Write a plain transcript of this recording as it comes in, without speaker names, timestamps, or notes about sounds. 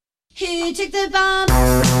Die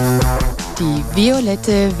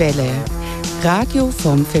Violette Welle, Radio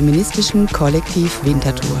vom feministischen Kollektiv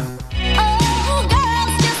Winterthur.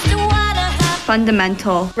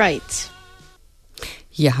 Fundamental Rights.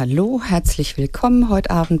 Ja, hallo, herzlich willkommen heute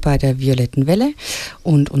Abend bei der Violetten Welle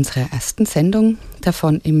und unserer ersten Sendung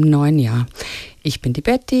davon im neuen Jahr. Ich bin die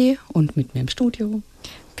Betty und mit mir im Studio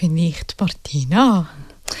bin ich die Martina.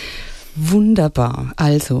 Wunderbar.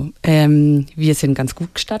 Also, wir sind ganz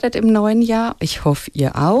gut gestartet im neuen Jahr. Ich hoffe,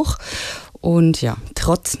 ihr auch. Und ja,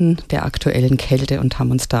 trotzen der aktuellen Kälte und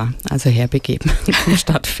haben uns da also herbegeben zum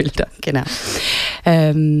Stadtfilter. Genau.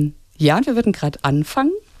 Ja, wir würden gerade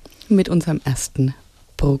anfangen mit unserem ersten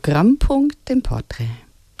Programmpunkt, dem Porträt.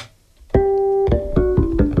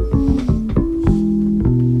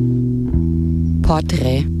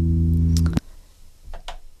 Porträt.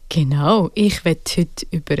 Genau, ich werde heute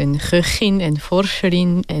über eine Köchin, eine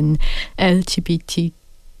Forscherin, eine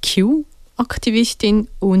LGBTQ-Aktivistin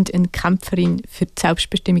und eine Kämpferin für die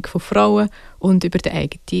Selbstbestimmung von Frauen und über den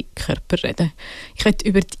eigenen Körper reden. Ich werde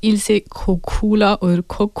über die Ilse Kokula oder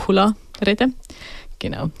Kokula reden.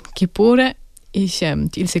 Genau. Geboren ist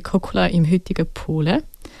die Ilse Kokula im heutigen Polen,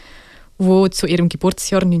 wo zu ihrem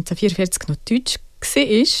Geburtsjahr 1944 noch deutsch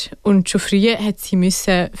war und schon früh hat sie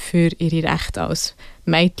müssen für ihre Rechte als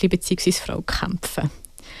Mädchen bzw. Frau kämpfen.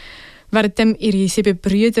 Während ihre 7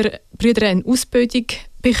 Brüder eine Ausbildung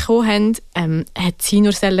bekommen haben, hat sie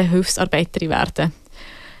nur Hilfsarbeiterin werden.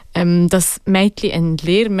 Dass Mädchen eine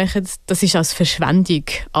Lehre machen, das ist als Verschwendung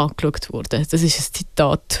angeschaut worden. Das ist ein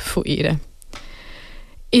Zitat von ihr.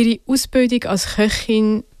 Ihre Ausbildung als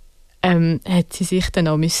Köchin hat sie sich dann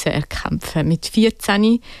auch erkämpfen. Mit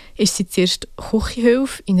 14 ist sie zuerst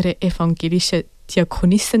Küchenhilfe in einer evangelischen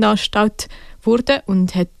Diakonissenanstalt geworden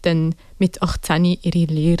und hat dann mit 18 ihre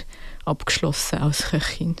Lehre abgeschlossen als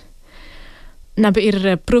Köchin. Neben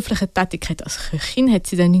ihrer beruflichen Tätigkeit als Köchin hat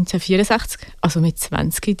sie dann 1964, also mit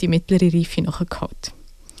 20, die mittlere Reife nachgeholt.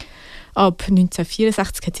 Ab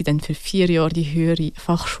 1964 hat sie dann für 4 Jahre die höhere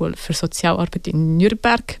Fachschule für Sozialarbeit in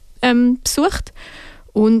Nürnberg besucht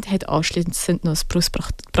und hat anschließend noch ein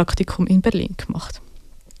Berufspraktikum in Berlin gemacht.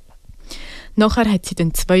 Nachher hat sie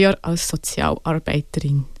dann 2 Jahre als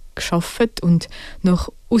Sozialarbeiterin gearbeitet und nach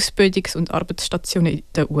Ausbildungs- und Arbeitsstationen in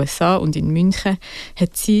den USA und in München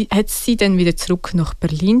hat sie dann wieder zurück nach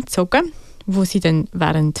Berlin gezogen, wo sie dann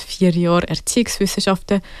während 4 Jahren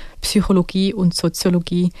Erziehungswissenschaften, Psychologie und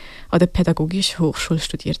Soziologie an der Pädagogischen Hochschule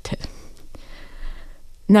studiert hat.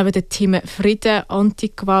 Neben den Themen Frieden,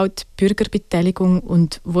 Antigewalt, Bürgerbeteiligung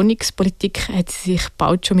und Wohnungspolitik hat sie sich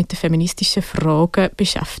bald schon mit den feministischen Fragen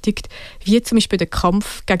beschäftigt, wie zum Beispiel der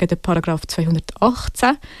Kampf gegen den Paragraph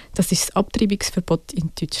 218, das ist das Abtreibungsverbot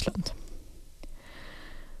in Deutschland.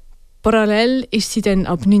 Parallel ist sie dann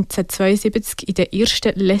ab 1972 in der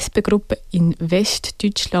ersten Lesbengruppe in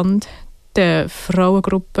Westdeutschland, der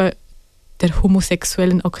Frauengruppe der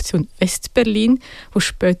Homosexuellen Aktion Westberlin, wo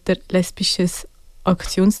später lesbisches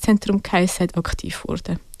Aktionszentrum geheißen hat, aktiv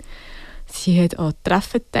wurde. Sie hat an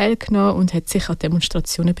Treffen teilgenommen und hat sich an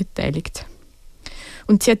Demonstrationen beteiligt.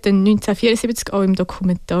 Und sie hat dann 1974 auch im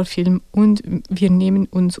Dokumentarfilm «Und wir nehmen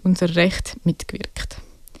uns unser Recht» mitgewirkt.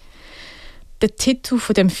 Der Titel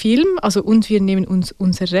von dem Film, also «Und wir nehmen uns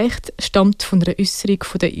unser Recht», stammt von einer Äußerung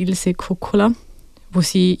von der Ilse Kokula, wo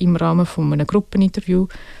sie im Rahmen von einem Gruppeninterview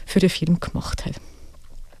für den Film gemacht hat.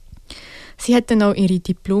 Sie hat dann auch ihre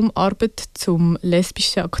Diplomarbeit zum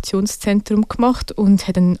lesbischen Aktionszentrum gemacht und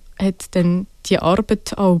hat dann die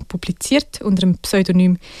Arbeit auch publiziert unter dem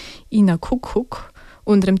Pseudonym Ina Kuckuck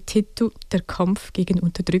unter dem Titel «Der Kampf gegen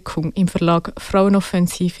Unterdrückung» im Verlag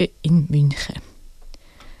Frauenoffensive in München.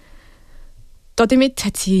 Damit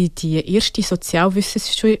hat sie die erste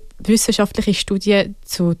sozialwissenschaftliche Studie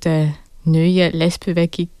zu der neuen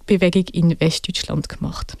Lesbenbewegung in Westdeutschland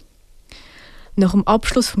gemacht. Nach dem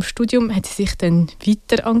Abschluss vom Studium hat sie sich dann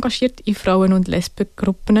weiter engagiert in Frauen- und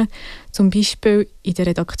Lesbengruppen, zum Beispiel in der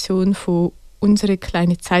Redaktion von «Unsere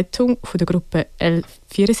kleine Zeitung» von der Gruppe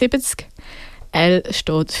L74. L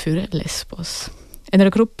steht für Lesbos. Einer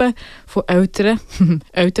Gruppe von Eltern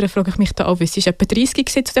frage ich mich da auch, sie war etwa 30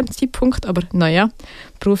 zu diesem Zeitpunkt, aber naja,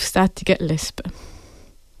 berufstätige Lesben.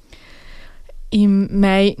 Im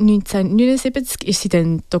Mai 1979 ist sie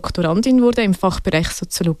dann Doktorandin geworden im Fachbereich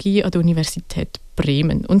Soziologie an der Universität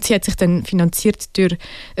Bremen. Und sie hat sich dann finanziert durch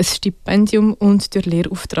ein Stipendium und durch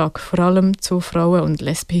Lehrauftrag, vor allem zu Frauen- und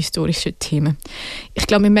lesbenhistorischen Themen. Ich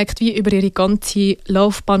glaube, man merkt wie über ihre ganze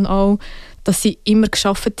Laufbahn auch, dass sie immer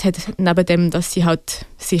gearbeitet hat, neben dem, dass sie halt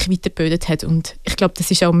sich weitergebildet hat. Und ich glaube, das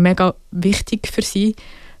ist auch mega wichtig für sie,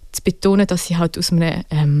 zu betonen, dass sie halt aus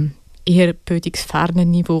einem eher bildungsfernen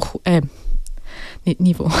Niveau nicht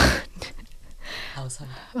Niveau.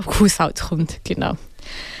 Haushalt kommt, genau.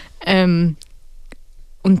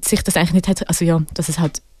 Und sich das eigentlich nicht hat, also ja, dass es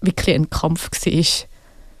halt wirklich ein Kampf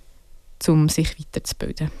war, um sich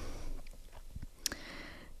weiterzubilden.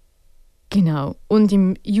 Genau. Und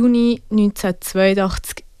im Juni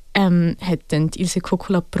 1982 hat dann Ilse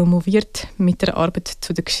Kokula promoviert mit der Arbeit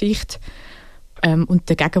zu der Geschichte und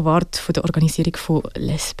der Gegenwart von der Organisierung von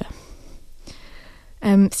Lesben.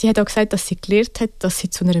 Sie hat auch gesagt, dass sie gelernt hat, dass sie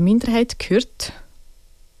zu einer Minderheit gehört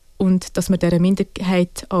und dass man dieser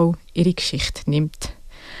Minderheit auch ihre Geschichte nimmt.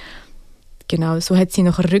 Genau, so hat sie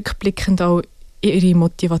nachher rückblickend auch ihre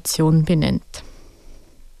Motivation benannt.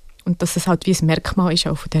 Und dass es halt wie ein Merkmal ist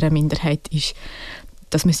auch von dieser Minderheit ist,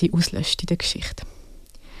 dass man sie auslöscht in der Geschichte.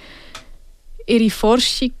 Ihre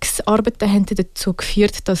Forschungsarbeiten haben dazu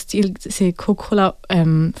geführt, dass die Ilse Kokula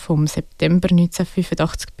vom September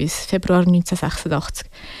 1985 bis Februar 1986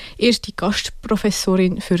 erste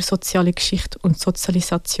Gastprofessorin für soziale Geschichte und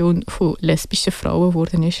Sozialisation von lesbischen Frauen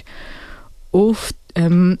geworden ist auf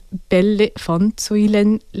Violette Welle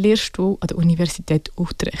Lehrstuhl an der Universität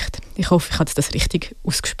Utrecht. Ich hoffe, ich habe das richtig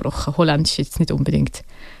ausgesprochen. Holländisch ist jetzt nicht unbedingt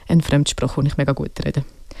eine Fremdsprache, die ich mega gut rede.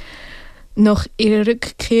 Nach ihrer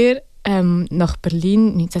Rückkehr nach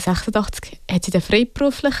Berlin 1986 hat sie dann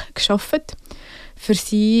freiberuflich gearbeitet. Für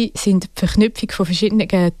sie sind die Verknüpfung von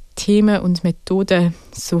verschiedenen Themen und Methoden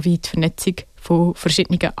sowie die Vernetzung von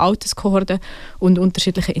verschiedenen Alterskohorten und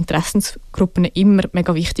unterschiedlichen Interessensgruppen immer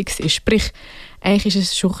mega wichtig gewesen. Sprich, eigentlich war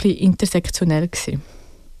es schon ein bisschen intersektionell gewesen.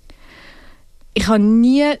 Ich hatte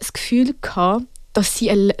nie das Gefühl gehabt, dass ich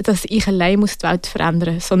allein die Welt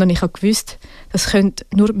verändern muss, sondern ich habe gewusst, das können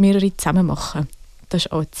nur mehrere zusammen machen. Das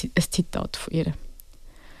ist auch ein Zitat von ihr.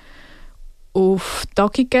 Auf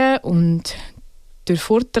Tagungen und durch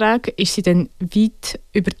Vorträge ist sie dann weit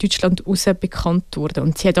über Deutschland hinaus bekannt worden.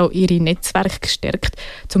 Und sie hat auch ihre Netzwerke gestärkt,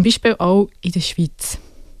 zum Beispiel auch in der Schweiz.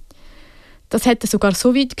 Das hat sogar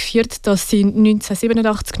so weit geführt, dass sie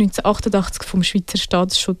 1987, 1988 vom Schweizer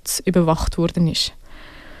Staatsschutz überwacht worden ist.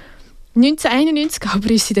 1991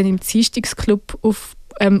 aber ist sie dann im Dienstagsclub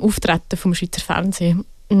auftreten vom Schweizer Fernsehen.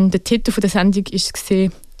 Der Titel der Sendung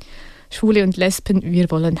war «Schwule und Lesben, wir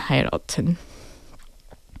wollen heiraten».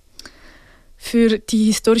 Für die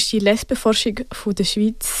historische Lesbenforschung der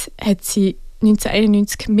Schweiz hat sie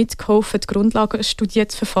 1991 mitgeholfen, die Grundlagenstudie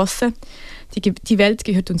zu verfassen. Die Welt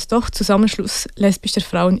gehört uns doch, Zusammenschluss lesbischer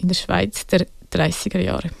Frauen in der Schweiz der 30er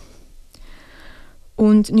Jahre.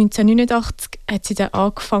 Und 1989 hat sie dann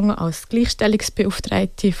angefangen, als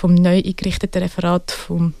Gleichstellungsbeauftragte vom neu eingerichteten Referat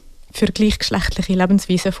für gleichgeschlechtliche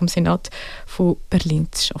Lebensweisen vom Senat von Berlin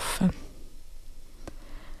zu arbeiten.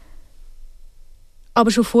 Aber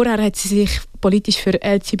schon vorher hat sie sich politisch für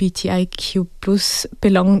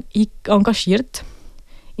LGBTIQ+-Belange engagiert,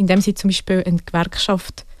 indem sie zum Beispiel in einer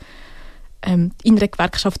Gewerkschaft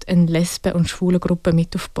eine Lesben- und Schwulengruppe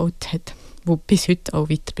mit aufgebaut hat, die bis heute auch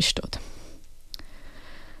weiter besteht.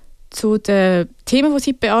 Zu den Themen, die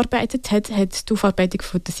sie bearbeitet hat die Aufarbeitung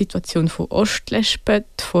von der Situation von Ostlesben,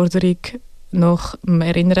 die Forderung nach dem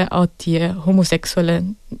Erinnern an die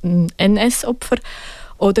homosexuellen NS-Opfer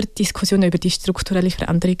oder die Diskussionen über die strukturelle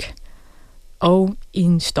Veränderung auch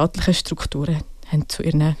in staatlichen Strukturen haben zu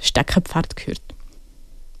ihren Steckenpferden gehört.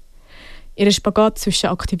 Ihr Spagat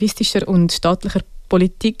zwischen aktivistischer und staatlicher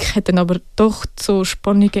Politik hat dann aber doch zu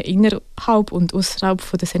Spannungen innerhalb und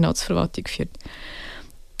außerhalb der Senatsverwaltung geführt.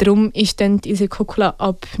 Darum ist dann Ilse Kokula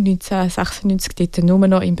ab 1996 dort nur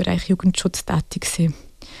noch im Bereich Jugendschutz tätig gewesen.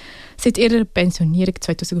 Seit ihrer Pensionierung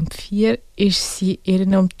 2004 ist sie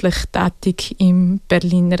ehrenamtlich tätig im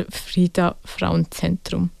Berliner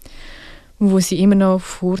Frieda-Frauenzentrum, wo sie immer noch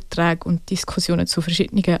Vorträge und Diskussionen zu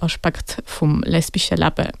verschiedenen Aspekten des lesbischen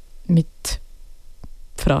Lebens mit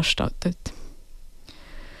veranstaltet.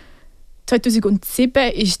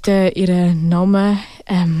 2007 ist ihr Name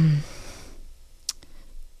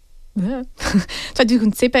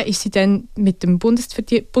 2007 ist sie dann mit dem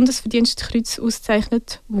Bundesverdienstkreuz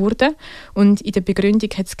ausgezeichnet worden und in der Begründung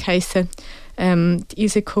hat es geheißen, die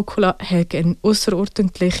Ilse Kokula hat eine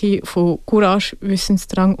außerordentliche von Courage,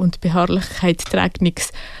 Wissensdrang und Beharrlichkeit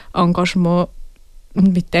trägniges Engagement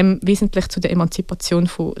und mit dem wesentlich zu der Emanzipation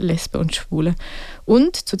von Lesben und Schwulen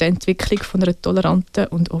und zu der Entwicklung von einer toleranten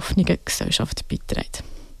und offenen Gesellschaft beiträgt.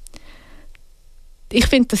 Ich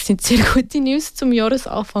finde, das sind sehr gute News zum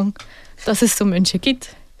Jahresanfang, dass es so Menschen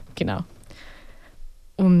gibt. Genau.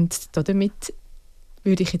 Und damit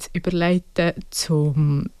würde ich jetzt überleiten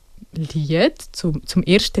zum Lied, zum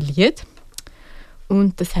ersten Lied.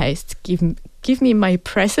 Und das heisst «Give me my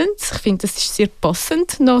presents». Ich finde, das ist sehr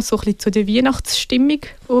passend noch so ein bisschen zu der Weihnachtsstimmung,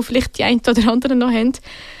 die vielleicht die einen oder anderen noch haben.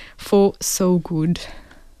 von So Good.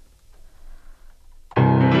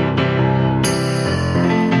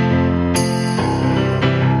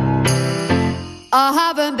 I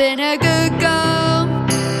haven't been a good girl,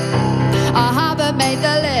 I haven't made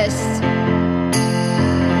the list.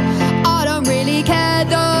 I don't really care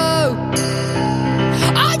though,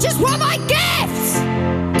 I just want my gifts.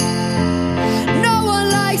 No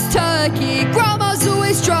one likes turkey, Grandma's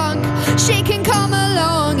always drunk. She can come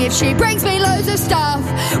along if she brings me loads of stuff.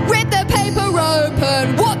 Rip the paper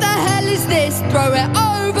open, what the hell is this? Throw it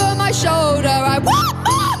over my shoulder, I want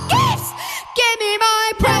more gifts. Give me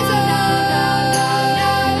my presents,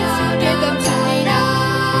 give them to me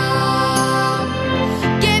now.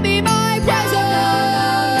 Give me my presents,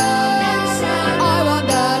 I want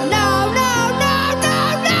them now, now, now,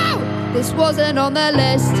 now, now. This wasn't on the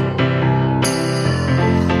list.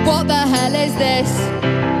 What the hell is this?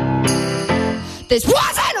 This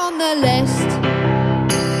wasn't on the list.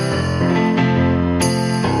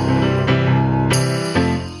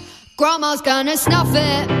 Grandma's gonna snuff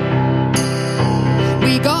it.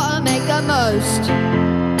 We gotta make the most.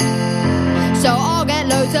 So I'll get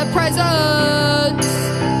loads of presents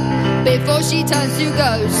before she turns to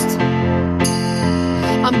ghost.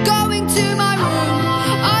 I'm going to my room,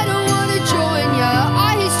 I don't wanna join ya.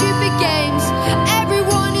 I hate stupid games,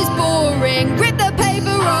 everyone is boring. Rip the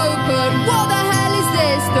paper open, what the hell is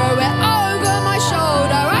this? Throw it over my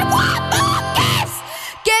shoulder, I want more gifts.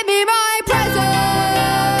 Give me my presents,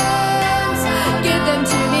 give them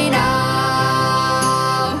to me now.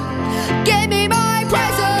 Give me my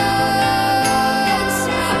presents,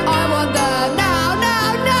 I want them now,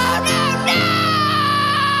 now, now, now, now.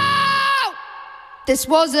 This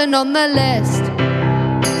wasn't on the list.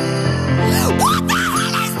 What the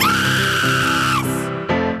hell is this?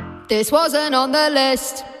 This wasn't on the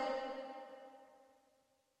list.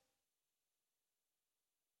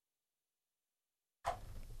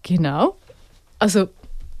 Genau. Also,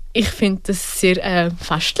 ich finde das sehr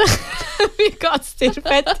festlich. Wie geht es dir,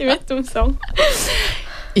 Betty, mit dem Song?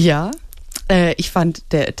 Ja, ich fand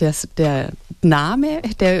der Name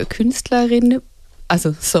der Künstlerin,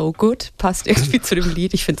 also So Good, passt irgendwie zu dem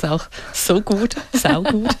Lied. Ich finde es auch so gut,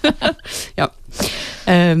 saugut. Ja,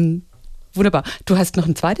 wunderbar. Du hast noch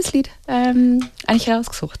ein zweites Lied eigentlich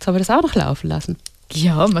rausgesucht. Sollen wir das auch noch laufen lassen?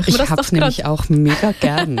 Ja, machen wir Ich das habe doch es nämlich auch mega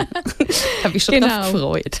gern. Habe ich schon drauf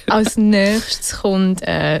gefreut. Als nächstes kommt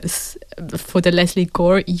von der Leslie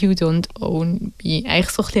Gore «You Don't Own Me».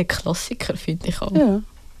 Eigentlich so ein bisschen ein Klassiker, finde ich auch. Ja.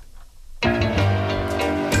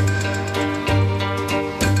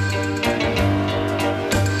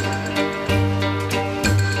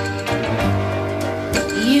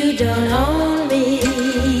 You don't own me.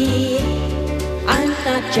 I'm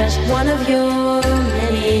not just one of your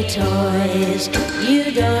many toys.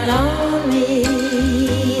 You don't own me.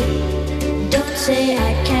 Don't say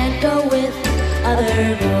I can't go with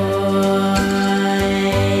other boys.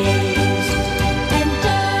 And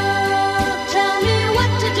don't tell me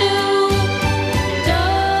what to do.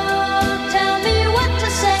 Don't tell me what to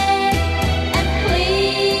say. And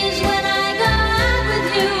please, when I go out with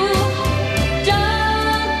you,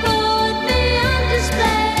 don't put me on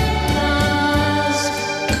display. 'Cause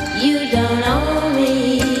you don't own me.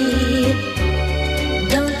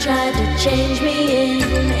 Don't try to change me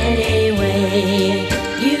in any way.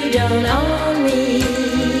 You don't own me.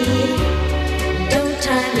 Don't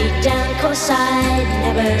tie me down, 'cause I'd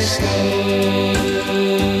never stay.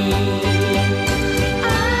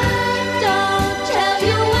 I don't tell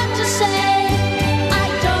you what to say. I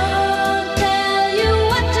don't tell you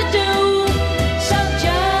what to do. So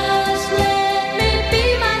just let me be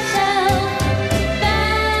myself.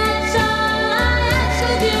 That's all I ask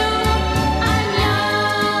of you. I'm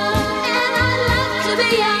young and I love to be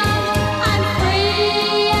young. I'm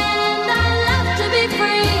free and I love to be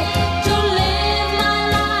free. To live my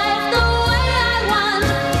life the way I want.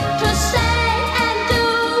 To say and do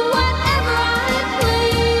whatever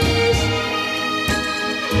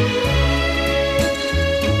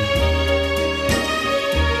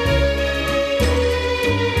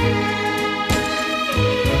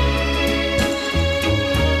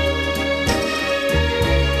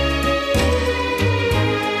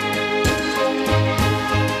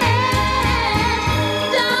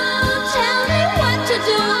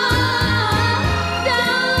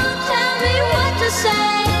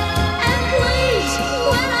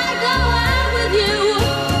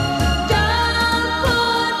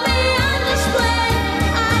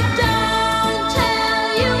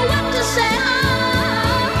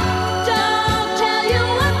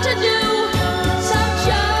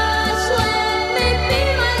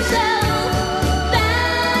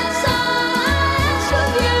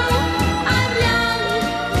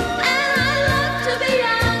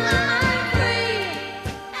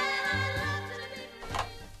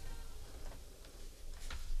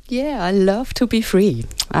Yeah, I love to be free.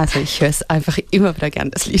 Also ich höre es einfach immer wieder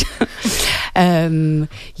gern, das Lied.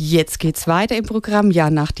 Jetzt geht's weiter im Programm. Ja,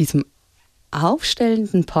 nach diesem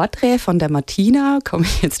aufstellenden Porträt von der Martina komme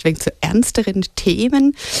ich jetzt wegen zu ernsteren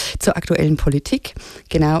Themen, zur aktuellen Politik,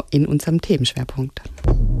 genau in unserem Themenschwerpunkt.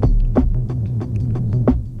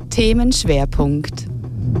 Themenschwerpunkt.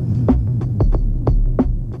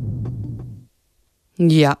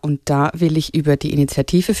 Ja, und da will ich über die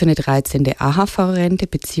Initiative für eine 13. AHV-Rente,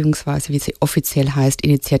 beziehungsweise wie sie offiziell heißt,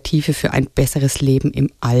 Initiative für ein besseres Leben im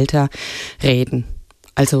Alter reden.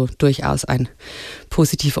 Also durchaus ein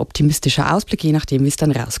positiv optimistischer Ausblick, je nachdem, wie es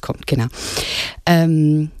dann rauskommt. Genau.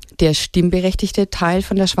 Der stimmberechtigte Teil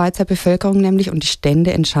von der Schweizer Bevölkerung nämlich und die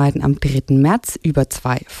Stände entscheiden am 3. März über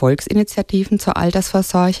 2 Volksinitiativen zur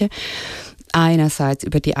Altersvorsorge. Einerseits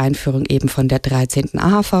über die Einführung eben von der 13.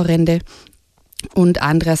 AHV-Rente und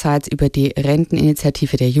andererseits über die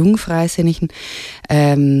Renteninitiative der Jungfreisinnigen,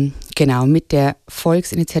 genau mit der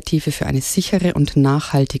Volksinitiative für eine sichere und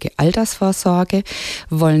nachhaltige Altersvorsorge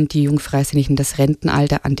wollen die Jungfreisinnigen das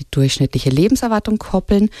Rentenalter an die durchschnittliche Lebenserwartung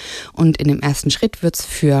koppeln und in dem ersten Schritt wird es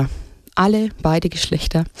für beide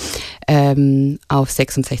Geschlechter auf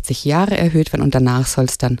 66 Jahre erhöht werden und danach soll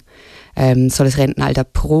das Rentenalter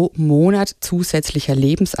pro Monat zusätzlicher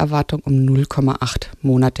Lebenserwartung um 0,8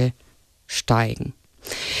 Monate steigen.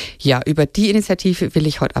 Ja, über die Initiative will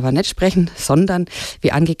ich heute aber nicht sprechen, sondern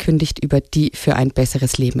wie angekündigt über die für ein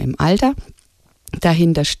besseres Leben im Alter.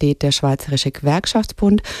 Dahinter steht der Schweizerische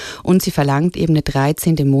Gewerkschaftsbund und sie verlangt eben eine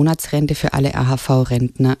 13. Monatsrente für alle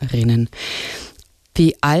AHV-Rentnerinnen.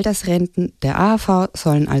 Die Altersrenten der AHV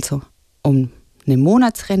sollen also um eine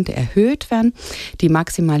Monatsrente erhöht werden. Die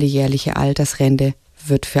maximale jährliche Altersrente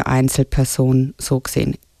wird für Einzelpersonen so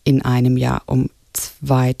gesehen in einem Jahr um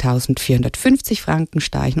 2.450 Franken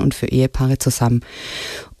steigen und für Ehepaare zusammen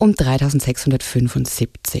um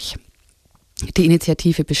 3.675. Die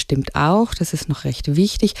Initiative bestimmt auch, das ist noch recht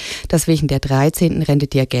wichtig, dass wegen der 13. Rente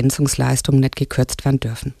die Ergänzungsleistungen nicht gekürzt werden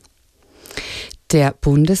dürfen. Der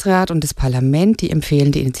Bundesrat und das Parlament, die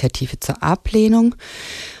empfehlen die Initiative zur Ablehnung.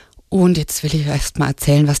 Und jetzt will ich erst mal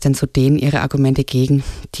erzählen, was denn so denen ihre Argumente gegen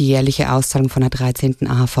die jährliche Auszahlung von der 13.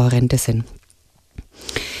 AHV-Rente sind.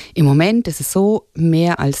 Im Moment ist es so,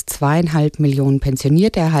 mehr als 2,5 Millionen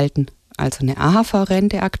Pensionierte erhalten also eine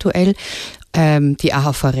AHV-Rente aktuell. Die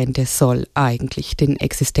AHV-Rente soll eigentlich den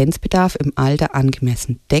Existenzbedarf im Alter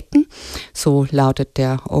angemessen decken. So lautet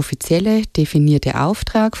der offizielle definierte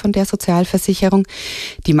Auftrag von der Sozialversicherung.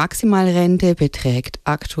 Die Maximalrente beträgt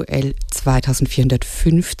aktuell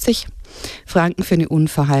 2.450 Franken für eine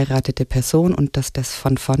unverheiratete Person und dass das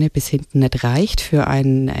von vorne bis hinten nicht reicht für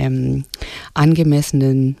eine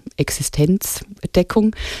angemessene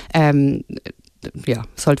Existenzdeckung,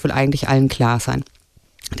 sollte wohl eigentlich allen klar sein.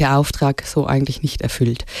 Der Auftrag so eigentlich nicht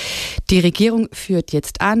erfüllt. Die Regierung führt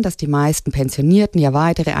jetzt an, dass die meisten Pensionierten ja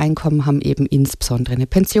weitere Einkommen haben, eben insbesondere eine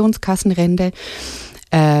Pensionskassenrente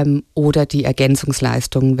oder die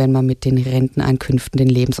Ergänzungsleistungen, wenn man mit den Renteneinkünften den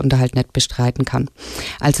Lebensunterhalt nicht bestreiten kann.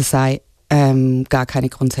 Also sei gar keine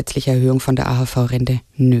grundsätzliche Erhöhung von der AHV-Rente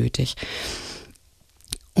nötig.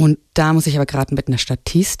 Und da muss ich aber gerade mit einer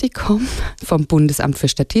Statistik kommen, vom Bundesamt für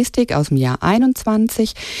Statistik aus dem Jahr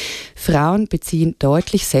 21. Frauen beziehen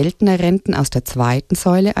deutlich seltener Renten aus der zweiten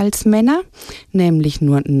Säule als Männer, nämlich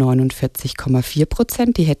nur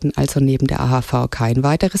 49,4%. Die hätten also neben der AHV kein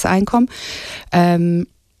weiteres Einkommen.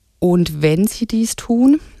 Und wenn sie dies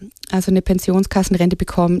tun, also eine Pensionskassenrente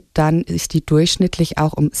bekommen, dann ist die durchschnittlich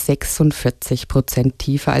auch um 46%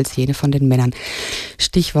 tiefer als jene von den Männern.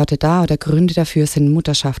 Stichworte da oder Gründe dafür sind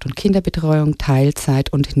Mutterschaft und Kinderbetreuung,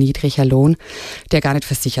 Teilzeit und niedriger Lohn, der gar nicht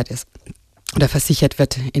versichert ist oder versichert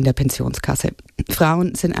wird in der Pensionskasse.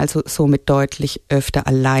 Frauen sind also somit deutlich öfter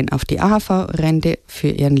allein auf die AHV-Rente für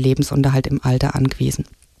ihren Lebensunterhalt im Alter angewiesen.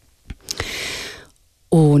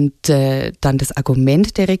 Und dann das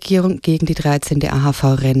Argument der Regierung gegen die 13.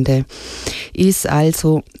 AHV-Rente ist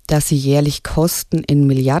also, dass sie jährlich Kosten in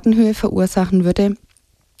Milliardenhöhe verursachen würde.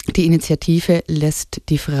 Die Initiative lässt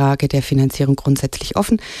die Frage der Finanzierung grundsätzlich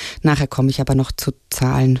offen. Nachher komme ich aber noch zu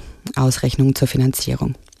Zahlen, Ausrechnungen zur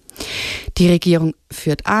Finanzierung. Die Regierung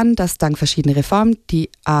führt an, dass dank verschiedener Reformen die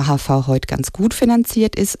AHV heute ganz gut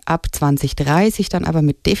finanziert ist, ab 2030 dann aber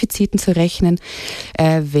mit Defiziten zu rechnen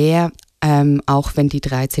wäre, auch wenn die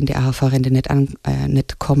 13. AHV-Rente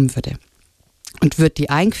nicht kommen würde. Und wird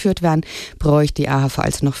die eingeführt werden, bräuchte die AHV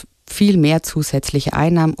also noch viel mehr zusätzliche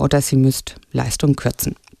Einnahmen oder sie müsste Leistungen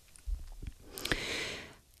kürzen.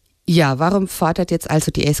 Ja, warum fordert jetzt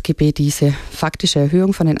also die SGB diese faktische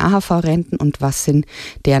Erhöhung von den AHV-Renten und was sind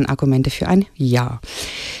deren Argumente für ein Ja?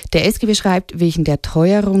 Der SGB schreibt, wegen der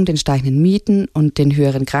Teuerung, den steigenden Mieten und den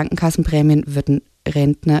höheren Krankenkassenprämien würden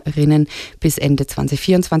Rentnerinnen bis Ende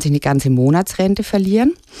 2024 eine ganze Monatsrente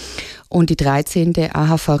verlieren. Und die 13.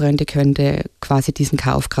 AHV-Rente könnte quasi diesen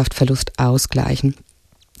Kaufkraftverlust ausgleichen.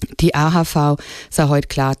 Die AHV sei heute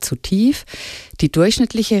klar zu tief. Die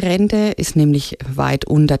durchschnittliche Rente ist nämlich weit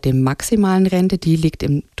unter dem maximalen Rente. Die liegt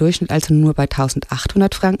im Durchschnitt also nur bei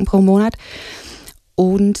 1.800 Franken pro Monat.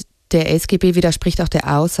 Und der SGB widerspricht auch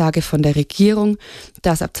der Aussage von der Regierung,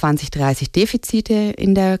 dass ab 2030 Defizite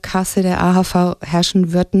in der Kasse der AHV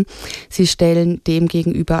herrschen würden. Sie stellen dem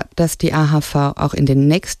gegenüber, dass die AHV auch in den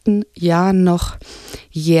nächsten Jahren noch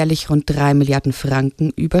jährlich rund 3 Milliarden Franken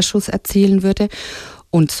Überschuss erzielen würde.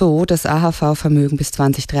 Und so das AHV-Vermögen bis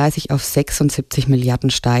 2030 auf 76 Milliarden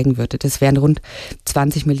steigen würde. Das wären rund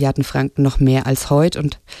 20 Milliarden Franken noch mehr als heute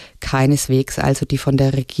und keineswegs also die von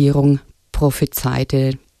der Regierung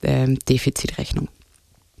prophezeite Defizitrechnung.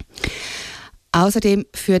 Außerdem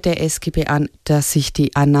führt der SGB an, dass sich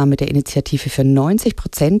die Annahme der Initiative für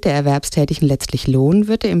 90% der Erwerbstätigen letztlich lohnen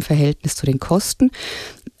würde im Verhältnis zu den Kosten.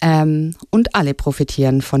 Und alle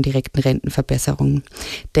profitieren von direkten Rentenverbesserungen.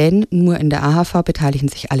 Denn nur in der AHV beteiligen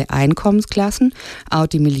sich alle Einkommensklassen. Auch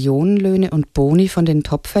die Millionenlöhne und Boni von den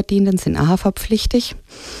Topverdienenden sind AHV-pflichtig.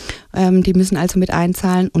 Die müssen also mit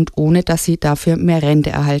einzahlen und ohne, dass sie dafür mehr Rente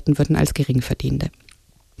erhalten würden als Geringverdienende.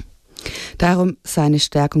 Darum sei eine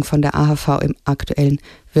Stärkung von der AHV im aktuellen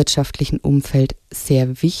wirtschaftlichen Umfeld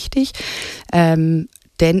sehr wichtig. Denn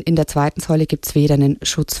in der zweiten Säule gibt es weder einen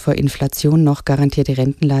Schutz vor Inflation noch garantierte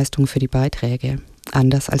Rentenleistungen für die Beiträge.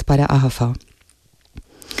 Anders als bei der AHV.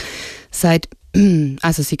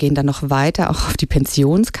 Also sie gehen dann noch weiter auch auf die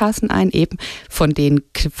Pensionskassen ein, eben von denen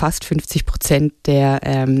fast 50%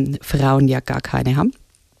 der Frauen ja gar keine haben.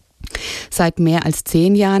 Seit mehr als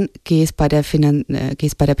 10 Jahren geht es bei der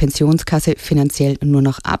Pensionskasse finanziell nur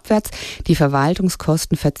noch abwärts. Die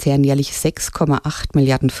Verwaltungskosten verzehren jährlich 6,8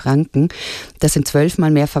 Milliarden Franken. Das sind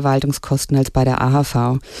 12-mal mehr Verwaltungskosten als bei der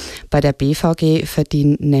AHV. Bei der BVG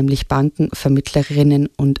verdienen nämlich Banken, Vermittlerinnen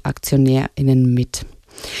und AktionärInnen mit.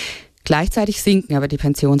 Gleichzeitig sinken aber die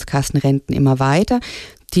Pensionskassenrenten immer weiter.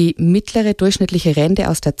 Die mittlere durchschnittliche Rente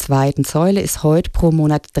aus der zweiten Säule ist heute pro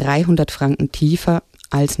Monat 300 Franken tiefer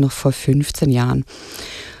als noch vor 15 Jahren.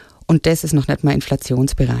 Und das ist noch nicht mal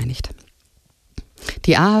inflationsbereinigt.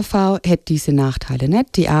 Die AHV hätte diese Nachteile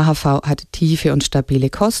nicht. Die AHV hat tiefe und stabile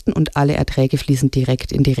Kosten und alle Erträge fließen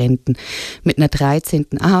direkt in die Renten. Mit einer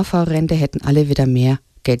 13. AHV-Rente hätten alle wieder mehr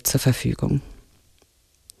Geld zur Verfügung.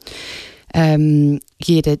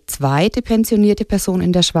 Jede zweite pensionierte Person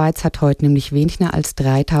in der Schweiz hat heute nämlich weniger als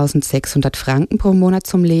 3.600 Franken pro Monat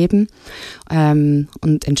zum Leben.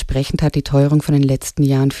 Und entsprechend hat die Teuerung von den letzten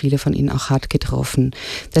Jahren viele von ihnen auch hart getroffen.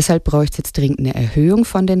 Deshalb bräuchte es jetzt dringend eine Erhöhung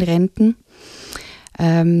von den Renten.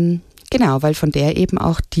 Genau, weil von der eben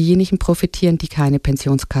auch diejenigen profitieren, die keine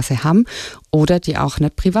Pensionskasse haben oder die auch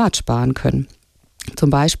nicht privat sparen können.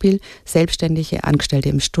 Zum Beispiel Selbstständige, Angestellte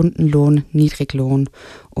im Stundenlohn, Niedriglohn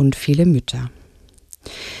und viele Mütter.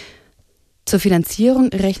 Zur Finanzierung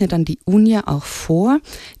rechnet dann die UNIA auch vor,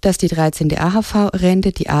 dass die 13.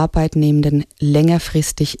 AHV-Rente die Arbeitnehmenden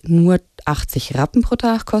längerfristig nur 80 Rappen pro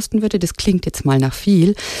Tag kosten würde. Das klingt jetzt mal nach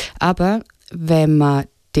viel, aber wenn man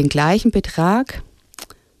den gleichen Betrag,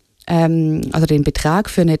 also den Betrag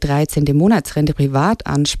für eine 13. Monatsrente privat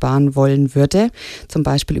ansparen wollen würde, zum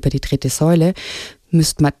Beispiel über die dritte Säule,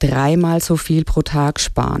 müsste man 3-mal so viel pro Tag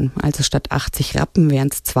sparen. Also statt 80 Rappen wären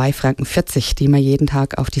es 2,40 Franken, die man jeden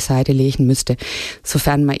Tag auf die Seite legen müsste,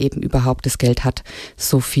 sofern man eben überhaupt das Geld hat,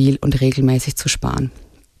 so viel und regelmäßig zu sparen.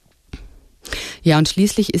 Ja, und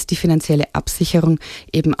schließlich ist die finanzielle Absicherung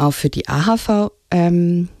eben auch für die AHV,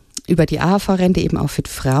 über die AHV-Rente eben auch für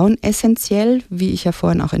Frauen essentiell, wie ich ja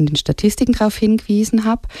vorhin auch in den Statistiken darauf hingewiesen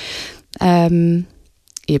habe.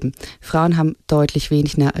 Frauen haben deutlich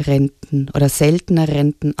weniger Renten oder seltener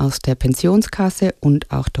Renten aus der Pensionskasse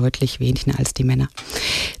und auch deutlich weniger als die Männer.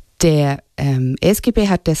 Der SGB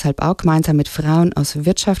hat deshalb auch gemeinsam mit Frauen aus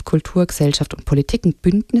Wirtschaft, Kultur, Gesellschaft und Politik ein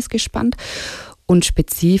Bündnis gespannt und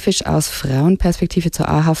spezifisch aus Frauenperspektive zur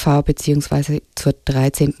AHV bzw. zur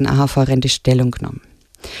 13. AHV-Rente Stellung genommen.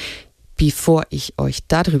 Bevor ich euch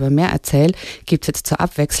darüber mehr erzähle, gibt es jetzt zur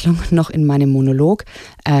Abwechslung noch in meinem Monolog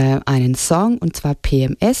einen Song, und zwar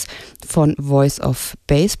PMS von Voice of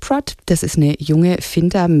Bassprod. Das ist eine junge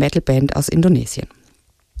Finta-Metal-Band aus Indonesien.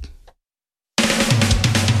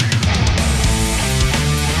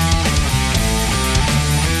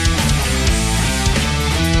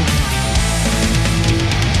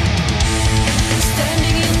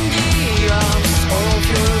 Standing in the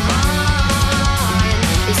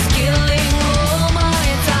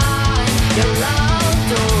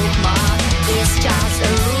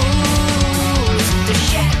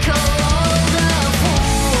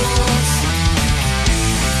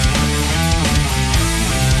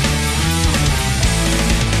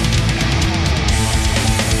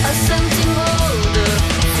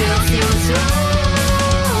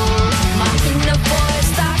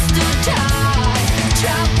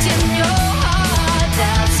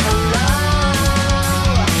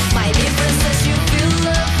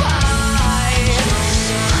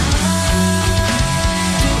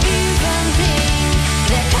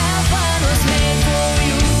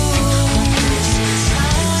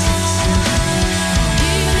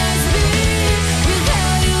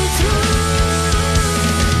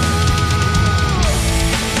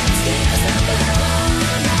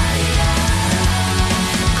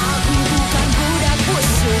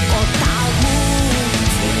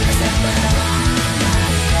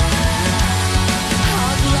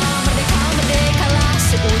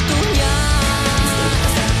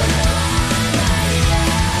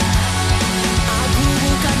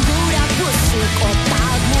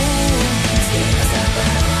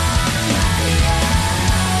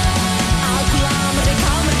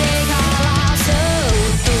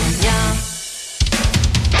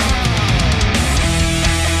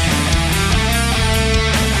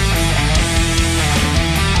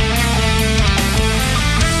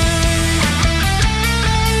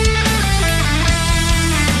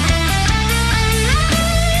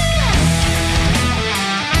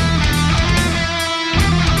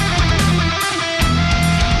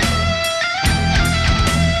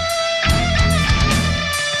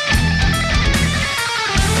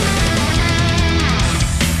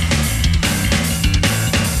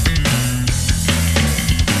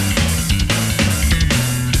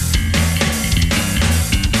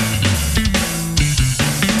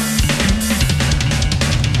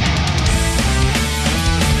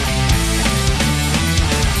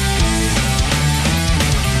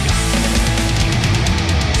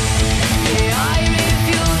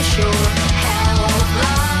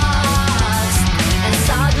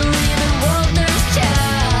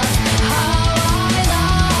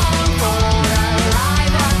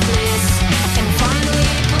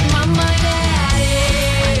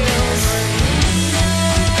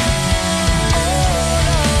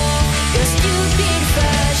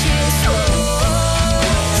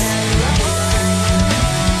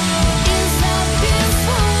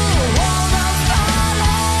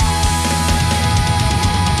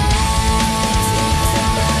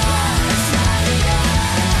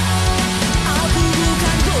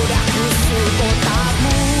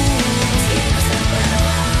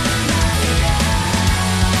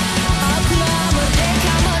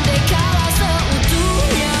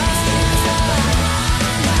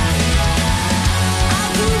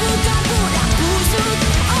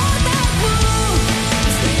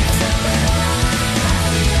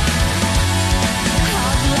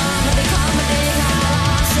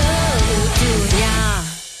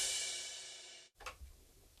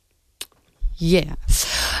Yeah.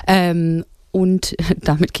 Und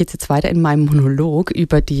damit geht es jetzt weiter in meinem Monolog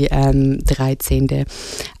über die 13.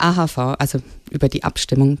 AHV, also über die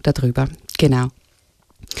Abstimmung darüber. Genau.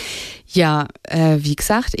 Ja, wie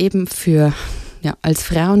gesagt, eben als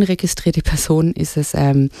frauenregistrierte Person ist es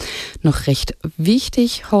noch recht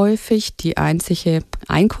wichtig, häufig die einzige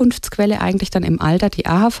Einkunftsquelle eigentlich dann im Alter, die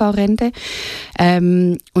AHV-Rente.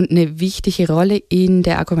 Und eine wichtige Rolle in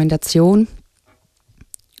der Argumentation,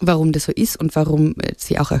 warum das so ist und warum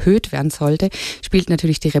sie auch erhöht werden sollte, spielt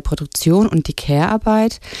natürlich die Reproduktion und die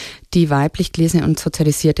Care-Arbeit, die weiblich gelesene und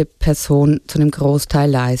sozialisierte Personen zu einem Großteil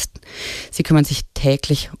leisten. Sie kümmern sich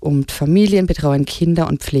täglich um Familien, betreuen Kinder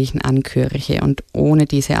und pflegen Angehörige. Und ohne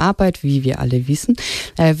diese Arbeit, wie wir alle wissen,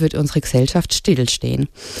 wird unsere Gesellschaft stillstehen.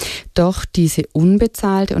 Doch diese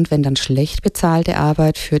unbezahlte und wenn dann schlecht bezahlte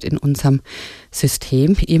Arbeit führt in unserem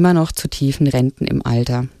System immer noch zu tiefen Renten im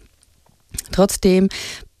Alter. Trotzdem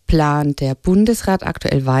plant der Bundesrat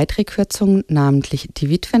aktuell weitere Kürzungen, namentlich die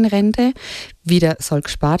Witwenrente. Wieder soll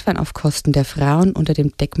gespart werden auf Kosten der Frauen unter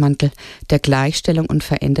dem Deckmantel der Gleichstellung und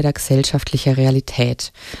veränderter gesellschaftlicher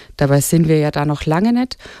Realität. Dabei sind wir ja da noch lange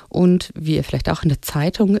nicht und wie ihr vielleicht auch in der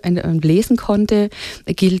Zeitung lesen konnte,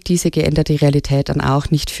 gilt diese geänderte Realität dann auch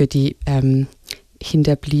nicht für die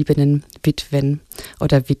hinterbliebenen Witwen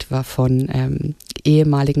oder Witwer von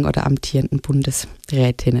ehemaligen oder amtierenden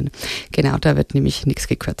Bundesrätinnen. Genau, da wird nämlich nichts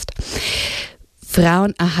gekürzt.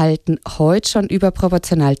 Frauen erhalten heute schon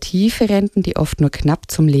überproportional tiefe Renten, die oft nur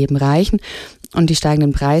knapp zum Leben reichen. Und die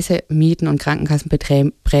steigenden Preise, Mieten und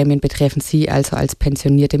Krankenkassenprämien betreffen sie also als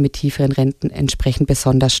Pensionierte mit tieferen Renten entsprechend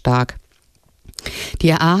besonders stark.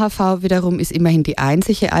 Die AHV wiederum ist immerhin die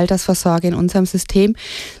einzige Altersvorsorge in unserem System,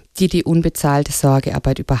 die unbezahlte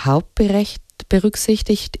Sorgearbeit überhaupt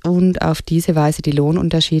berücksichtigt und auf diese Weise die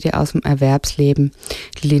Lohnunterschiede aus dem Erwerbsleben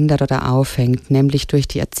lindert oder aufhängt, nämlich durch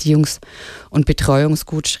die Erziehungs- und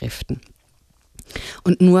Betreuungsgutschriften.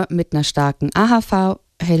 Und nur mit einer starken AHV,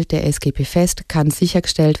 hält der SGB fest, kann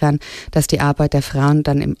sichergestellt werden, dass die Arbeit der Frauen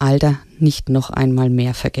dann im Alter nicht noch einmal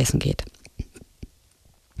mehr vergessen geht.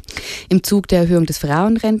 Im Zug der Erhöhung des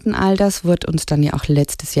Frauenrentenalters wurde uns dann ja auch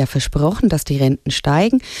letztes Jahr versprochen, dass die Renten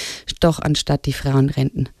steigen. Doch anstatt die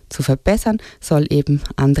Frauenrenten zu verbessern, soll eben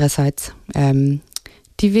andererseits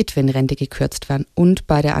die Witwenrente gekürzt werden. Und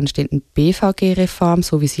bei der anstehenden BVG-Reform,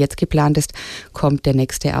 so wie sie jetzt geplant ist, kommt der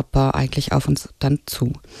nächste Abbau eigentlich auf uns dann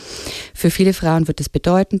zu. Für viele Frauen wird es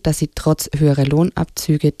bedeuten, dass sie trotz höherer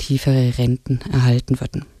Lohnabzüge tiefere Renten erhalten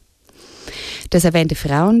würden. Das erwähnte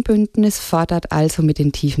Frauenbündnis fordert also mit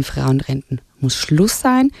den tiefen Frauenrenten. Muss Schluss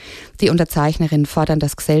sein. Die Unterzeichnerinnen fordern,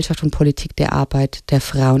 dass Gesellschaft und Politik der Arbeit der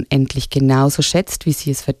Frauen endlich genauso schätzt, wie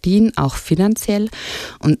sie es verdienen, auch finanziell.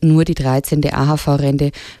 Und nur die 13.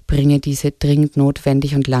 AHV-Rente bringe diese dringend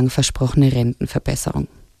notwendig und lang versprochene Rentenverbesserung.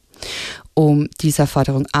 Um dieser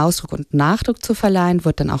Forderung Ausdruck und Nachdruck zu verleihen,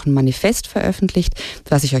 wird dann auch ein Manifest veröffentlicht,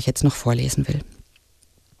 was ich euch jetzt noch vorlesen will.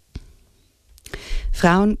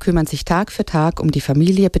 Frauen kümmern sich Tag für Tag um die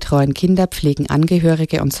Familie, betreuen Kinder, pflegen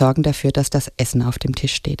Angehörige und sorgen dafür, dass das Essen auf dem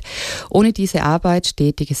Tisch steht. Ohne diese Arbeit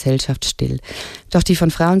steht die Gesellschaft still. Doch die von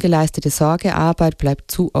Frauen geleistete Sorgearbeit bleibt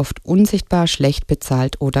zu oft unsichtbar, schlecht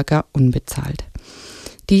bezahlt oder gar unbezahlt.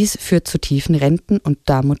 Dies führt zu tiefen Renten und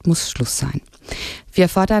damit muss Schluss sein. Wir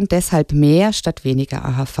fordern deshalb mehr statt weniger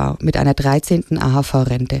AHV mit einer 13.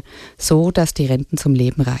 AHV-Rente, so dass die Renten zum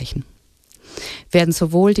Leben reichen. Werden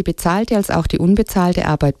sowohl die bezahlte als auch die unbezahlte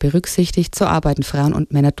Arbeit berücksichtigt, so arbeiten Frauen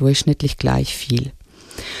und Männer durchschnittlich gleich viel.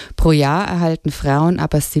 Pro Jahr erhalten Frauen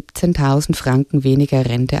aber 17.000 Franken weniger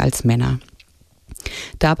Rente als Männer.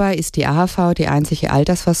 Dabei ist die AHV die einzige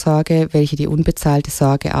Altersvorsorge, welche die unbezahlte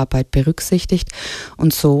Sorgearbeit berücksichtigt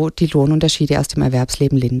und so die Lohnunterschiede aus dem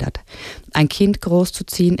Erwerbsleben lindert. Ein Kind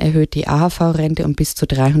großzuziehen erhöht die AHV-Rente um bis zu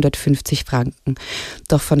 350 Franken.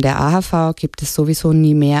 Doch von der AHV gibt es sowieso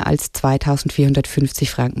nie mehr als 2.450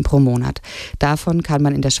 Franken pro Monat. Davon kann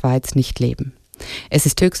man in der Schweiz nicht leben. Es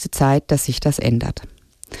ist höchste Zeit, dass sich das ändert.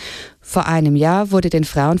 Vor einem Jahr wurde den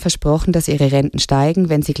Frauen versprochen, dass ihre Renten steigen,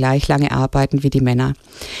 wenn sie gleich lange arbeiten wie die Männer.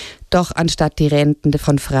 Doch anstatt die Renten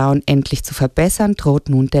von Frauen endlich zu verbessern, droht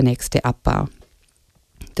nun der nächste Abbau.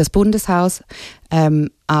 Das Bundeshaus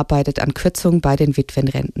arbeitet an Kürzungen bei den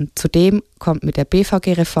Witwenrenten. Zudem kommt mit der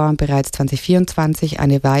BVG-Reform bereits 2024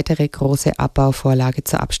 eine weitere große Abbauvorlage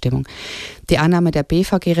zur Abstimmung. Die Annahme der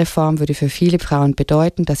BVG-Reform würde für viele Frauen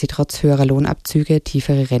bedeuten, dass sie trotz höherer Lohnabzüge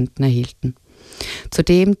tiefere Renten erhielten.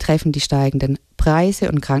 Zudem treffen die steigenden Preise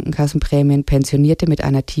und Krankenkassenprämien Pensionierte mit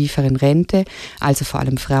einer tieferen Rente, also vor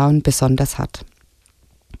allem Frauen, besonders hart.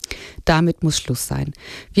 Damit muss Schluss sein.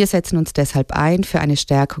 Wir setzen uns deshalb ein für eine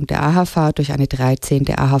Stärkung der AHV durch eine 13.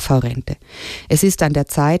 AHV-Rente. Es ist an der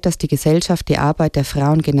Zeit, dass die Gesellschaft die Arbeit der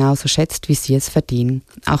Frauen genauso schätzt, wie sie es verdienen,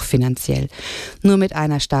 auch finanziell. Nur mit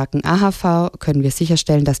einer starken AHV können wir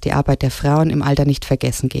sicherstellen, dass die Arbeit der Frauen im Alter nicht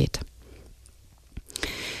vergessen geht.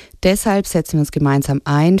 Deshalb setzen wir uns gemeinsam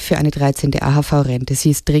ein für eine 13. AHV-Rente.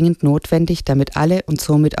 Sie ist dringend notwendig, damit alle und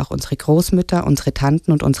somit auch unsere Großmütter, unsere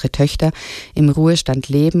Tanten und unsere Töchter im Ruhestand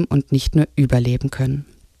leben und nicht nur überleben können.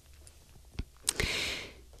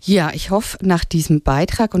 Ja, ich hoffe, nach diesem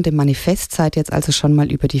Beitrag und dem Manifest seid ihr jetzt also schon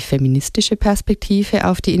mal über die feministische Perspektive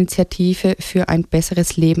auf die Initiative für ein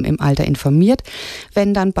besseres Leben im Alter informiert,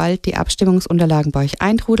 wenn dann bald die Abstimmungsunterlagen bei euch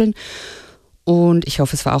eintrudeln. Und ich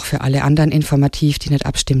hoffe, es war auch für alle anderen informativ, die nicht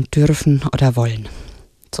abstimmen dürfen oder wollen.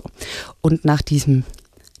 So. Und nach diesem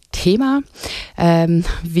Thema,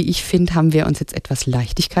 wie ich finde, haben wir uns jetzt etwas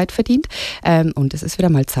Leichtigkeit verdient. Und es ist wieder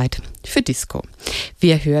mal Zeit für Disco.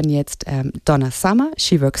 Wir hören jetzt Donna Summer,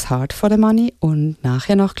 She Works Hard for the Money und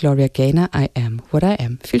nachher noch Gloria Gaynor, I Am What I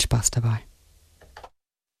Am. Viel Spaß dabei.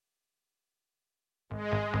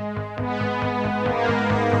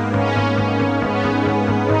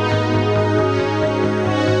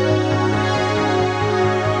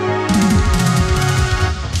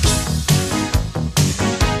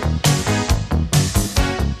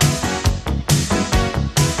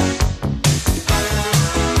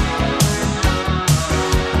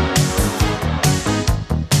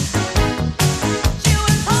 She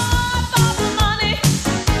was hard for the money.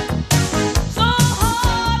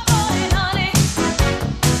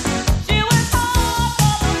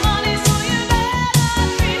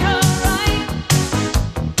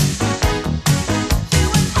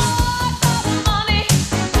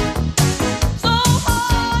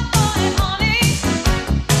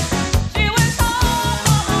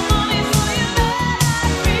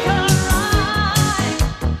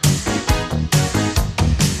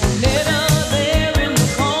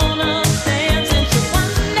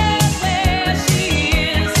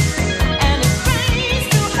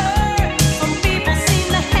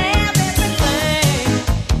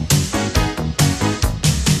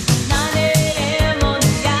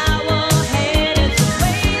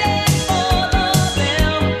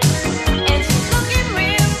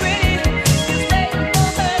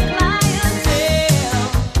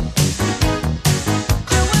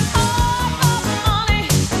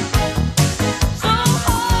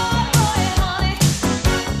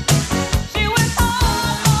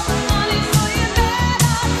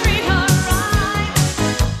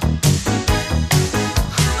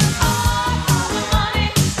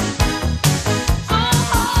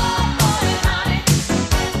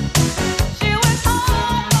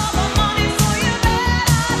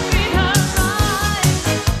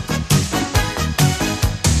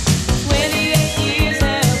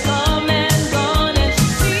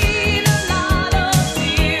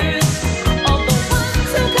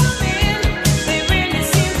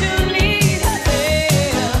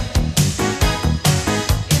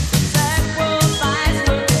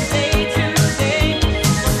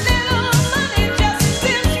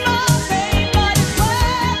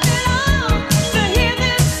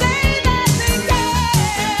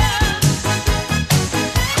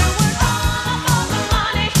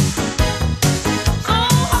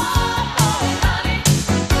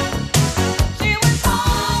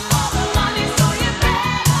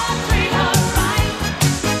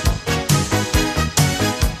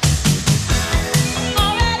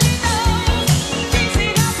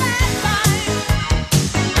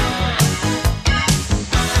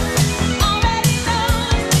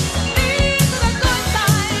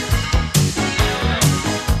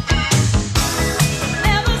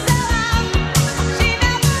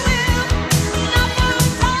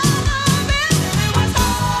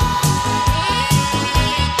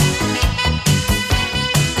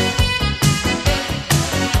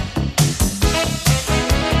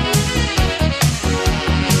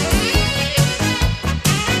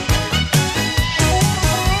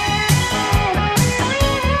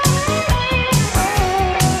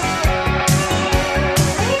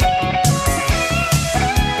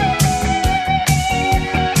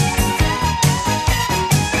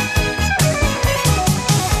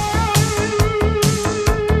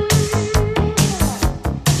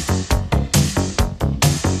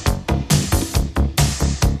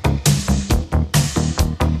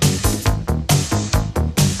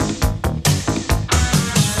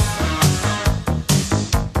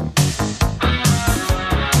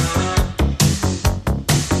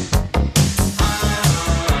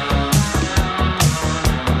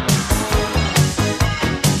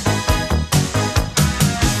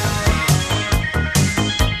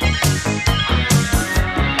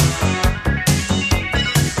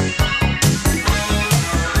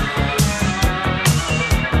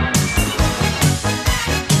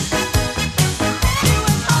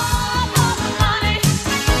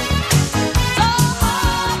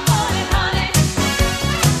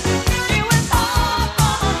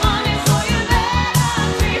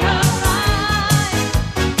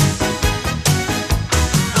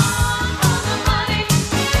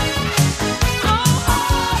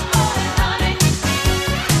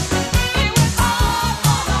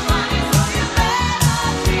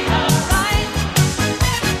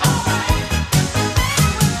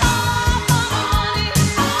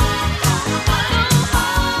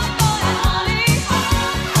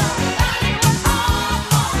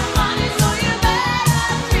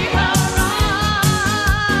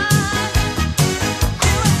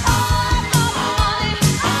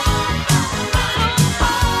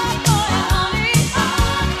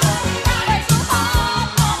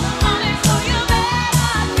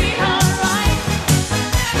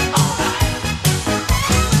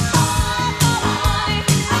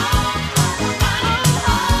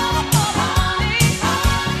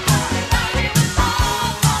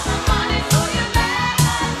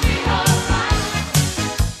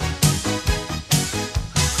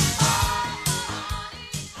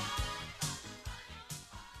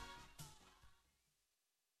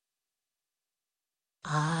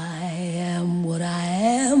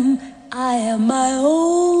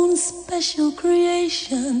 special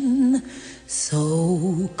creation.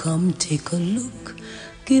 So come take a look,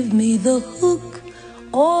 give me the hook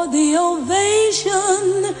or the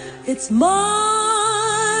ovation. It's my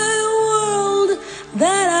world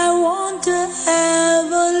that I want to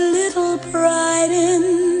have a little pride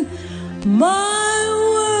in. My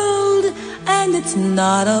world, and it's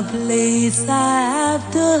not a place I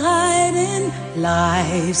have to hide in.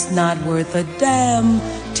 Life's not worth a damn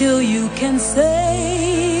till you can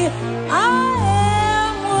say I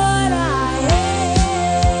am what I am.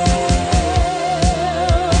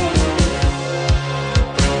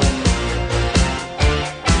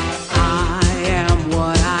 I am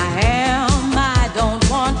what I am. I don't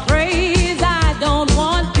want praise, I don't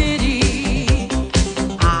want pity.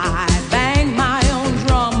 I bang my own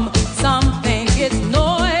drum. Some think it's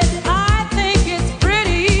noise, I think it's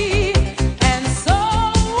pretty. And so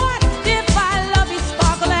what if I love you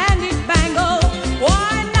sparkle and you bangle?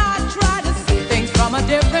 Why not try to see things from a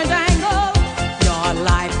different angle? Your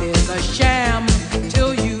life is a sham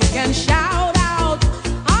till you can shout out,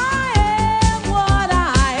 I am what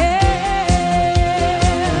I am.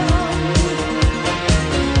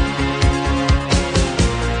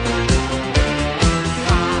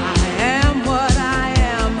 I am what I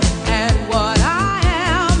am, and what I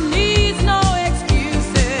am needs no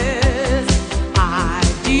excuses. I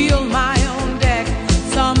deal my own deck,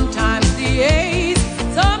 sometimes the ace,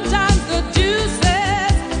 sometimes the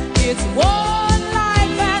deuces. It's one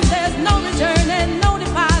life and there's no return and no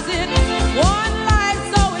deposit. One life,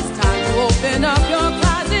 so it's time to open up your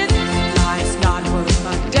closet. Life's not worth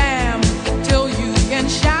a damn till you can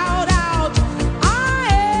shout out, I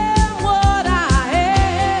am what I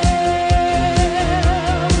am.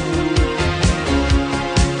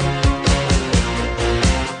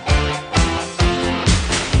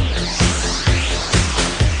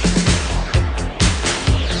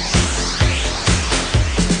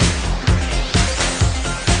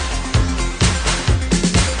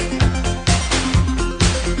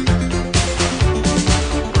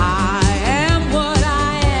 I am what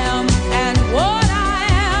I am, and what I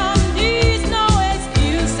am needs no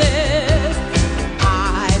excuses.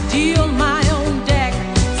 I deal my own deck,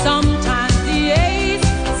 sometimes the ace,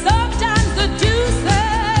 sometimes the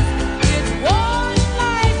deuces. It's one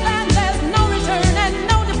life and there's no return and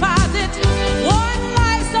no deposit. One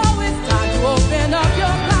life, so it's time to open up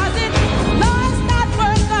your closet. Life's not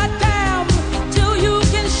worth a damn till you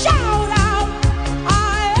can shout out,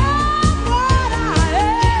 I am what I am.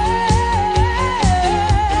 I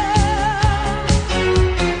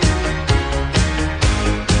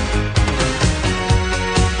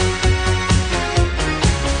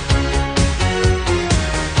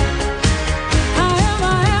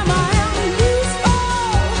am useful.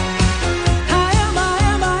 I am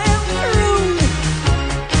true.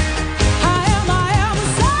 I am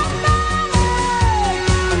somebody.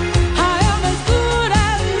 I am as good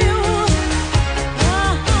as you.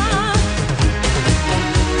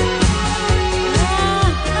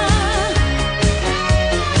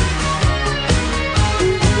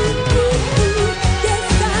 Yes,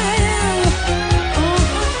 I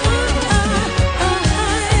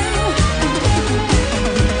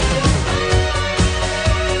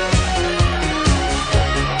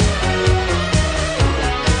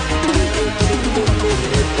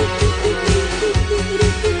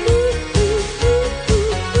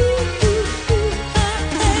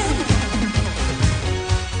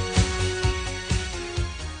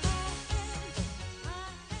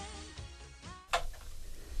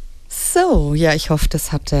So, ja, ich hoffe,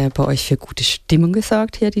 das hat bei euch für gute Stimmung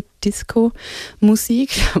gesorgt, hier die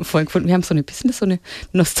Disco-Musik. Ich habe vorhin gefunden, wir haben so eine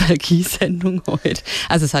Nostalgie-Sendung heute.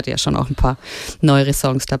 Also es hat ja schon auch ein paar neuere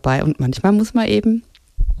Songs dabei und manchmal muss man eben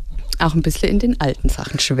auch ein bisschen in den alten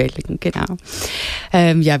Sachen schwelgen, genau.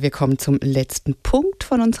 Ja, wir kommen zum letzten Punkt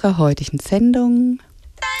von unserer heutigen Sendung.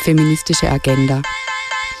 Feministische Agenda.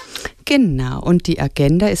 Genau, und die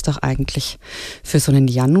Agenda ist doch eigentlich für so einen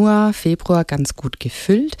Januar, Februar ganz gut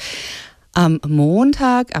gefüllt. Am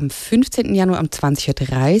Montag, am 15. Januar um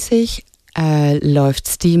 20.30 Uhr läuft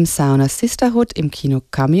Steam Sauna Sisterhood im Kino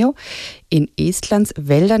Cameo. In Estlands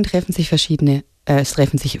Wäldern treffen sich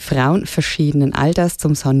Frauen verschiedenen Alters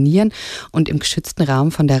zum Saunieren und im geschützten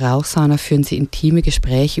Raum von der Rauchsauna führen sie intime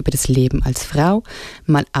Gespräche über das Leben als Frau.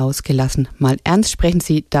 Mal ausgelassen, mal ernst sprechen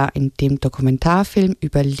sie da in dem Dokumentarfilm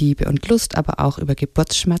über Liebe und Lust, aber auch über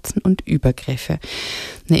Geburtsschmerzen und Übergriffe.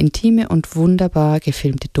 Eine intime und wunderbar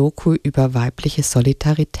gefilmte Doku über weibliche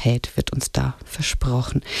Solidarität wird uns da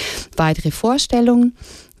versprochen. Weitere Vorstellungen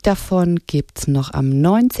davon gibt es noch am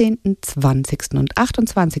 19., 20. und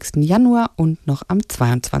 28. Januar und noch am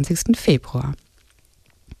 22. Februar.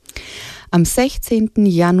 Am 16.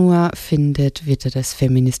 Januar findet wieder das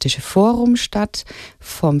Feministische Forum statt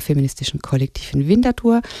vom feministischen Kollektiv in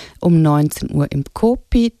Winterthur um 19 Uhr im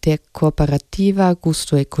Copi der Cooperativa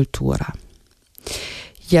Gusto e Cultura.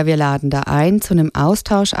 Ja, wir laden da ein zu einem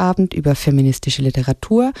Austauschabend über feministische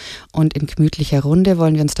Literatur und in gemütlicher Runde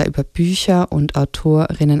wollen wir uns da über Bücher und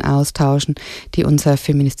Autorinnen austauschen, die unser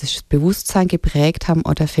feministisches Bewusstsein geprägt haben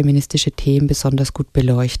oder feministische Themen besonders gut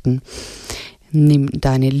beleuchten. Nimm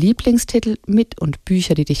deine Lieblingstitel mit und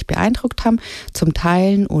Bücher, die dich beeindruckt haben, zum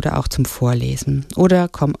Teilen oder auch zum Vorlesen. Oder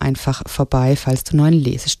komm einfach vorbei, falls du neuen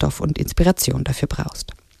Lesestoff und Inspiration dafür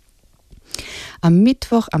brauchst. Am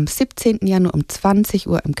Mittwoch, am 17. Januar um 20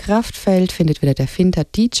 Uhr im Kraftfeld findet wieder der Finter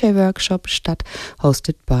DJ Workshop statt,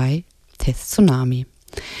 hosted by Test Tsunami.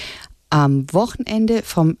 Am Wochenende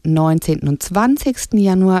vom 19. und 20.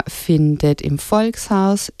 Januar findet im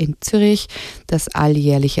Volkshaus in Zürich das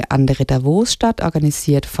alljährliche Andere Davos statt,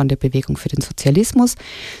 organisiert von der Bewegung für den Sozialismus.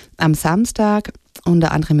 Am Samstag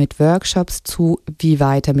unter anderem mit Workshops zu Wie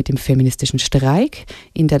weiter mit dem feministischen Streik,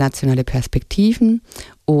 internationale Perspektiven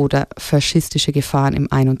oder faschistische Gefahren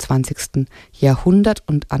im 21. Jahrhundert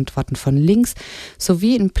und Antworten von links,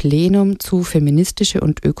 sowie ein Plenum zu feministische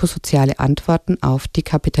und ökosoziale Antworten auf die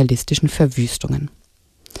kapitalistischen Verwüstungen.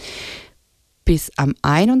 Bis am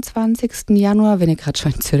 21. Januar, wenn ihr gerade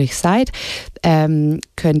schon in Zürich seid,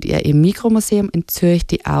 könnt ihr im Mikromuseum in Zürich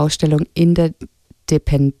die Ausstellung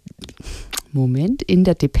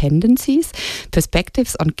Interdependencies,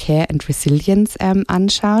 Perspectives on Care and Resilience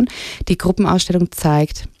anschauen. Die Gruppenausstellung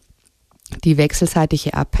zeigt die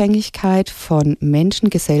wechselseitige Abhängigkeit von Menschen,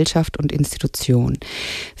 Gesellschaft und Institution.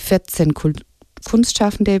 14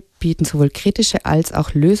 Kunstschaffende bieten sowohl kritische als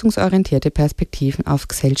auch lösungsorientierte Perspektiven auf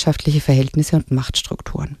gesellschaftliche Verhältnisse und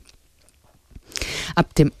Machtstrukturen.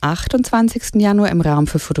 Ab dem 28. Januar im Raum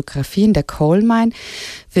für Fotografie in der Coal Mine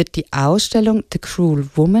wird die Ausstellung The Cruel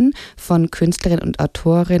Woman von Künstlerin und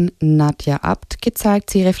Autorin Nadja Abt gezeigt.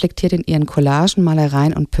 Sie reflektiert in ihren Collagen,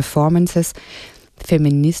 Malereien und Performances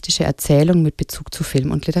feministische Erzählungen mit Bezug zu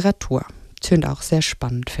Film und Literatur. Tönt auch sehr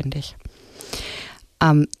spannend, finde ich.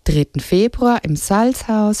 Am 3. Februar im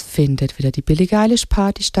Salzhaus findet wieder die Billie Eilish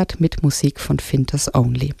Party statt mit Musik von Finters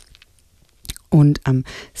Only. Und am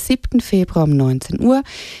 7. Februar um 19 Uhr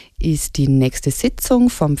ist die nächste Sitzung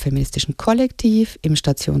vom feministischen Kollektiv im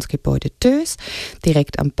Stationsgebäude Dös,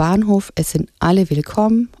 direkt am Bahnhof. Es sind alle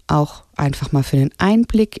willkommen, auch einfach mal für einen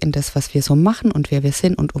Einblick in das, was wir so machen und wer wir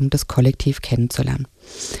sind und um das Kollektiv kennenzulernen.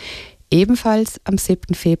 Ebenfalls am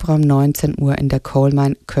 7. Februar um 19 Uhr in der Coal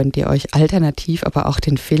Mine könnt ihr euch alternativ aber auch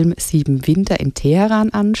den Film 7 Winter in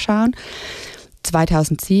Teheran anschauen.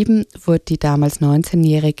 2007 wurde die damals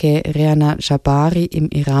 19-jährige Reana Jabari im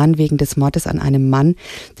Iran wegen des Mordes an einem Mann,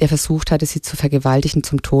 der versucht hatte, sie zu vergewaltigen,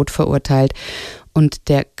 zum Tod verurteilt. Und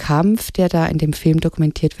der Kampf, der da in dem Film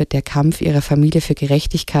dokumentiert wird, der Kampf ihrer Familie für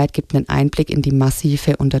Gerechtigkeit, gibt einen Einblick in die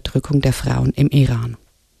massive Unterdrückung der Frauen im Iran.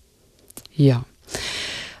 Ja.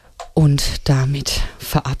 Und damit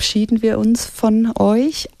verabschieden wir uns von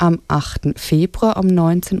euch. Am 8. Februar um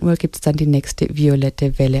 19 Uhr gibt es dann die nächste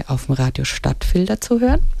Violette Welle auf dem Radio Stadtfilter zu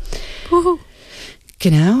hören.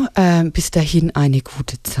 Genau, bis dahin eine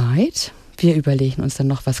gute Zeit. Wir überlegen uns dann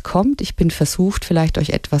noch, was kommt. Ich bin versucht, vielleicht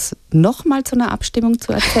euch etwas nochmal zu einer Abstimmung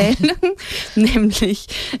zu erzählen. Nämlich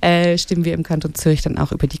stimmen wir im Kanton Zürich dann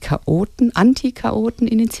auch über die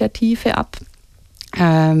Anti-Chaoten-Initiative ab.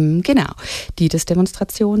 Genau, die das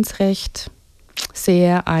Demonstrationsrecht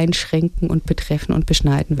sehr einschränken und betreffen und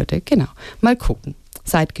beschneiden würde. Genau, mal gucken.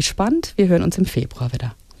 Seid gespannt, wir hören uns im Februar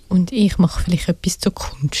wieder. Und ich mache vielleicht etwas zur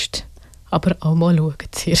Kunst. Aber auch mal schauen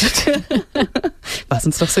zuerst. Was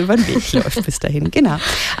uns doch so über den Weg läuft bis dahin. Genau,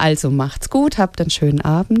 also macht's gut, habt einen schönen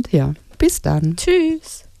Abend. Ja, bis dann.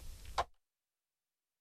 Tschüss.